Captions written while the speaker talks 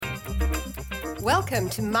Welcome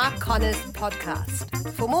to Mark Connor's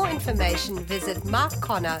podcast. For more information, visit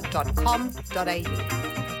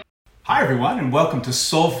markconnor.com.au. Hi everyone, and welcome to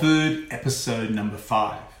Soul Food episode number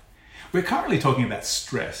 5. We're currently talking about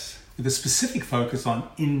stress, with a specific focus on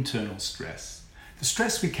internal stress, the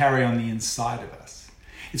stress we carry on the inside of us.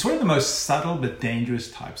 It's one of the most subtle but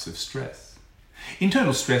dangerous types of stress.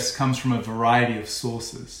 Internal stress comes from a variety of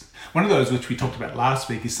sources. One of those, which we talked about last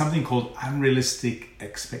week, is something called unrealistic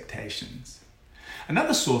expectations.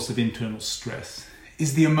 Another source of internal stress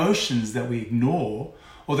is the emotions that we ignore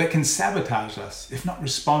or that can sabotage us if not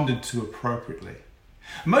responded to appropriately.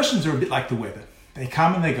 Emotions are a bit like the weather. They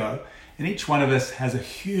come and they go, and each one of us has a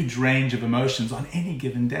huge range of emotions on any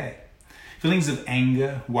given day. Feelings of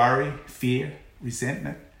anger, worry, fear,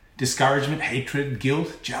 resentment, discouragement, hatred,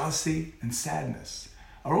 guilt, jealousy, and sadness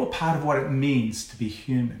are all part of what it means to be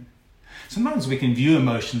human. Sometimes we can view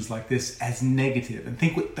emotions like this as negative and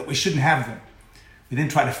think that we shouldn't have them. We then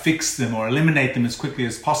try to fix them or eliminate them as quickly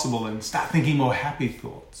as possible and start thinking more happy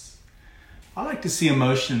thoughts. I like to see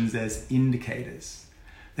emotions as indicators.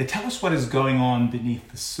 They tell us what is going on beneath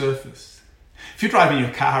the surface. If you're driving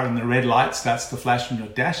your car and the red light starts to flash on your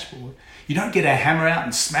dashboard, you don't get a hammer out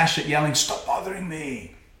and smash it yelling, "Stop bothering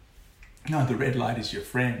me." No, the red light is your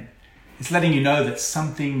friend. It's letting you know that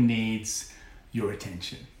something needs your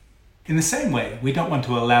attention. In the same way, we don't want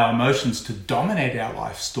to allow emotions to dominate our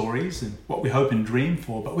life stories and what we hope and dream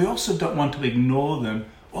for, but we also don't want to ignore them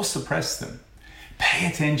or suppress them. Pay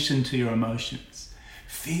attention to your emotions.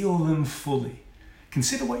 Feel them fully.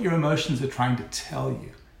 Consider what your emotions are trying to tell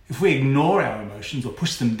you. If we ignore our emotions or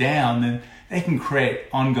push them down, then they can create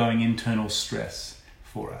ongoing internal stress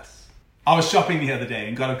for us. I was shopping the other day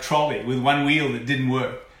and got a trolley with one wheel that didn't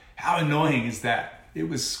work. How annoying is that? It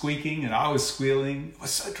was squeaking and I was squealing. It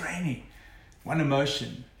was so draining. One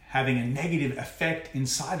emotion having a negative effect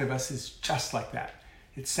inside of us is just like that.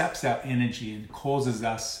 It saps our energy and causes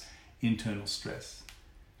us internal stress.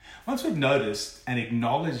 Once we've noticed and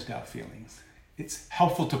acknowledged our feelings, it's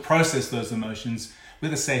helpful to process those emotions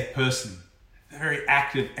with a safe person. The very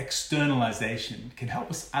act of externalization can help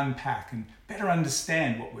us unpack and better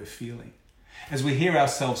understand what we're feeling. As we hear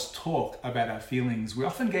ourselves talk about our feelings, we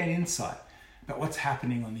often gain insight about what's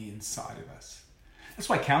happening on the inside of us. That's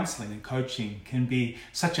why counseling and coaching can be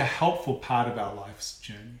such a helpful part of our life's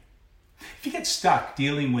journey. If you get stuck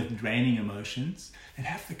dealing with draining emotions, then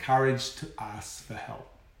have the courage to ask for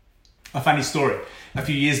help. A funny story. A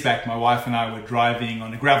few years back, my wife and I were driving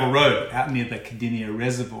on a gravel road out near the Cardinia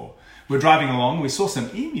Reservoir. We were driving along, we saw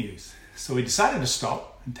some emus, so we decided to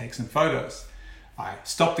stop and take some photos. I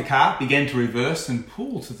stopped the car, began to reverse and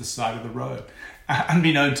pull to the side of the road.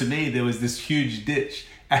 Unbeknown to me, there was this huge ditch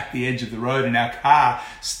at the edge of the road and our car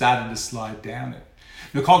started to slide down it.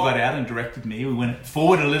 Nicole got out and directed me. We went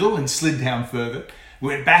forward a little and slid down further. We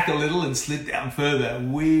went back a little and slid down further.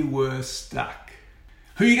 We were stuck.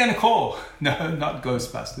 Who are you going to call? No, not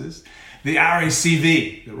Ghostbusters. The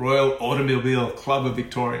RACV, the Royal Automobile Club of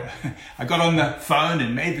Victoria. I got on the phone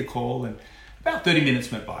and made the call, and about 30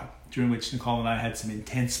 minutes went by, during which Nicole and I had some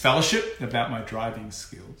intense fellowship about my driving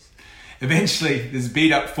skills. Eventually, this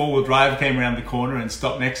beat-up four-wheel drive came around the corner and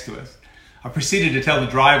stopped next to us. I proceeded to tell the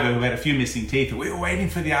driver, who had a few missing teeth, that we were waiting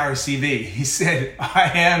for the RACV. He said,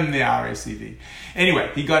 "I am the RACV."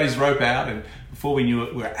 Anyway, he got his rope out, and before we knew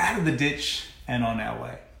it, we were out of the ditch and on our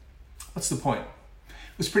way. What's the point?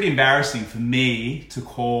 It was pretty embarrassing for me to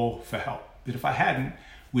call for help, but if I hadn't,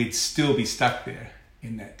 we'd still be stuck there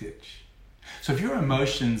in that ditch. So if your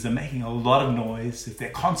emotions are making a lot of noise, if they're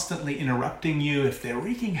constantly interrupting you, if they're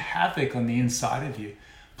wreaking havoc on the inside of you,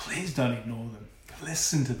 please don't ignore them.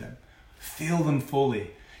 Listen to them. Feel them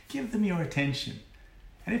fully. Give them your attention.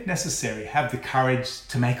 And if necessary, have the courage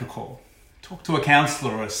to make a call. Talk to a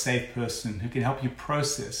counselor or a safe person who can help you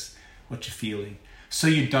process what you're feeling so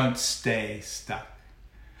you don't stay stuck.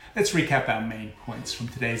 Let's recap our main points from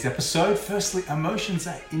today's episode. Firstly, emotions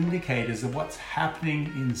are indicators of what's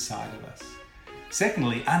happening inside of us.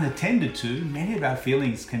 Secondly, unattended to, many of our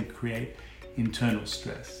feelings can create internal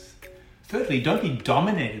stress. Thirdly, don't be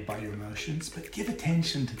dominated by your emotions, but give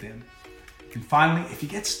attention to them. And finally, if you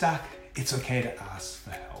get stuck, it's okay to ask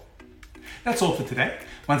for help. That's all for today.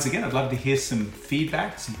 Once again, I'd love to hear some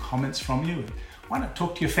feedback, some comments from you. And why not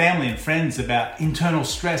talk to your family and friends about internal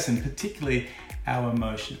stress and particularly our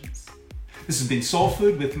emotions. This has been Soul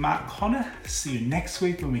Food with Mark Connor. See you next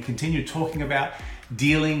week when we continue talking about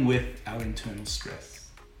dealing with our internal stress.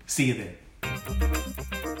 See you then.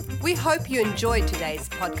 We hope you enjoyed today's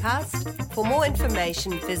podcast. For more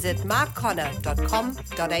information, visit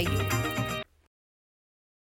markconnor.com.au.